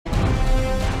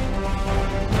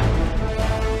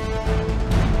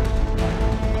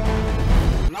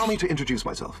Allow me to introduce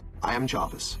myself. I am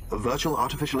J.A.R.V.I.S, a virtual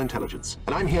artificial intelligence,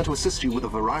 and I'm here to assist you with a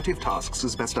variety of tasks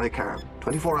as best I can.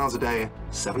 24 hours a day,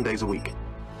 7 days a week.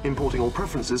 Importing all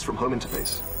preferences from home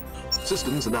interface.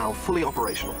 Systems are now fully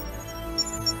operational.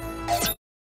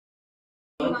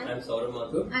 I'm Sourabh,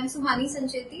 Mathur. I'm Suhani,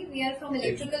 Sancheti. We are from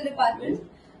electrical department.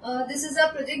 This is our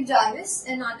project J.A.R.V.I.S,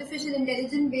 an artificial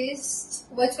intelligence-based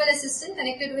virtual assistant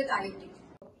connected with IoT.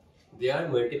 There are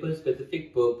multiple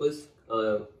specific purpose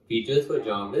features for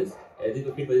J.A.R.V.I.S. As is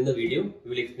depicted in the video, we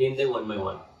will explain them one by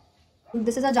one.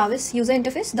 This is a J.A.R.V.I.S user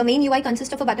interface. The main UI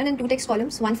consists of a button and two text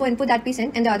columns, one for input that we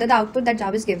send and the other the output that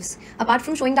J.A.R.V.I.S gives. Apart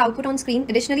from showing the output on screen,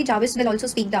 additionally J.A.R.V.I.S will also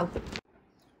speak the output.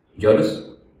 J.A.R.V.I.S,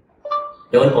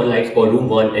 turn on lights for room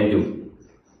 1 and 2.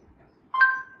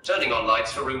 Turning on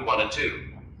lights for room 1 and 2.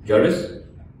 J.A.R.V.I.S,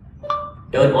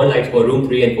 turn on lights for room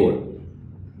 3 and 4.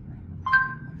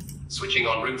 Switching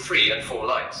on room 3 and 4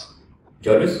 lights.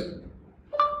 J.A.R.V.I.S,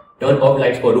 turn off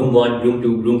lights for room 1, room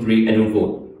 2, room 3 and room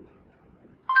 4.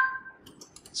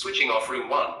 Switching off room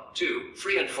 1, 2,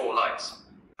 3 and 4 lights.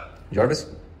 J.A.R.V.I.S,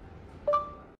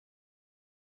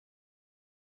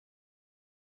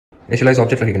 initialize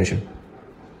object recognition.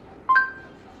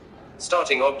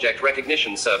 Starting object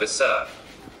recognition service, sir.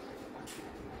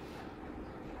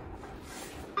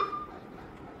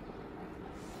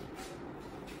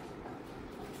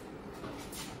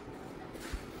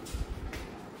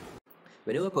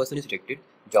 Whenever a person is detected,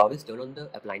 J.A.R.V.I.S turn on the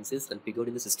appliances configured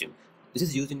in the system. This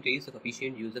is used in case of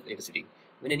efficient use of electricity.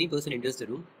 When any person enters the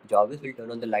room, J.A.R.V.I.S will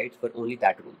turn on the lights for only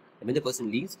that room. And when the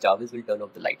person leaves, J.A.R.V.I.S will turn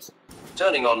off the lights.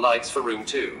 Turning on lights for room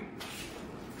 2.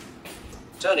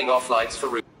 Turning off lights for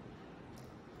room.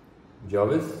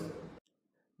 J.A.R.V.I.S,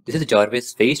 This is the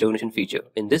J.A.R.V.I.S face recognition feature.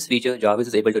 In this feature, J.A.R.V.I.S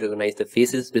is able to recognize the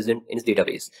faces present in its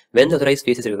database. When the authorized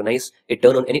face is recognized, it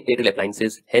turns on any electrical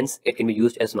appliances, hence it can be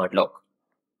used as smart lock.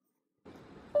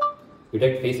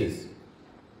 Detect faces.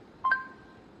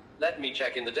 Let me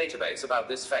check in the database about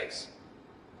this face.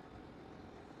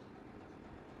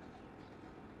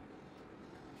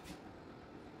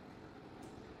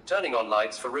 Turning on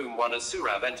lights for room 1 as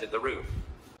Sourabh entered the room.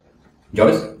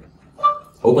 J.A.R.V.I.S,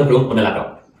 open Chrome on a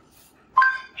laptop.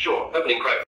 Sure, opening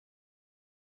Chrome.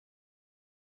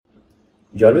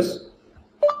 J.A.R.V.I.S,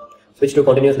 switch to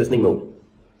continuous listening mode.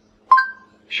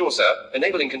 Sure, sir.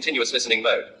 Enabling continuous listening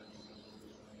mode.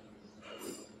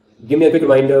 Give me a quick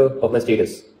reminder of my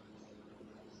status.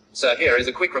 Sir, here is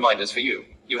a quick reminders for you.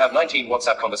 You have 19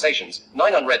 WhatsApp conversations,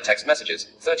 9 unread text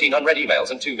messages, 13 unread emails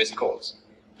and 2 missed calls.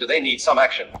 Do they need some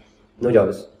action? No,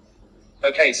 J.A.R.V.I.S.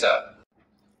 Okay, sir.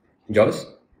 J.A.R.V.I.S,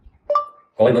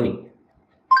 call money.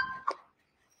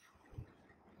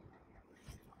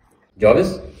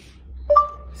 J.A.R.V.I.S,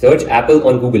 search Apple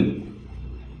on Google.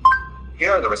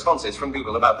 Here are the responses from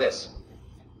Google about this.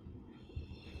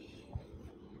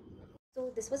 So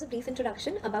this was a brief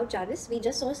introduction about J.A.R.V.I.S. We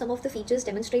just saw some of the features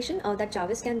demonstration that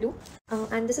J.A.R.V.I.S can do.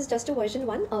 And this is just a version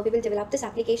 1. We will develop this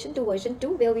application to version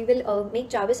 2 where we will make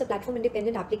J.A.R.V.I.S a platform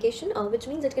independent application which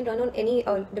means it can run on any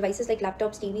devices like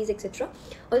laptops, TVs, etc.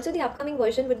 Also the upcoming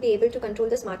version would be able to control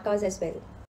the smart cars as well.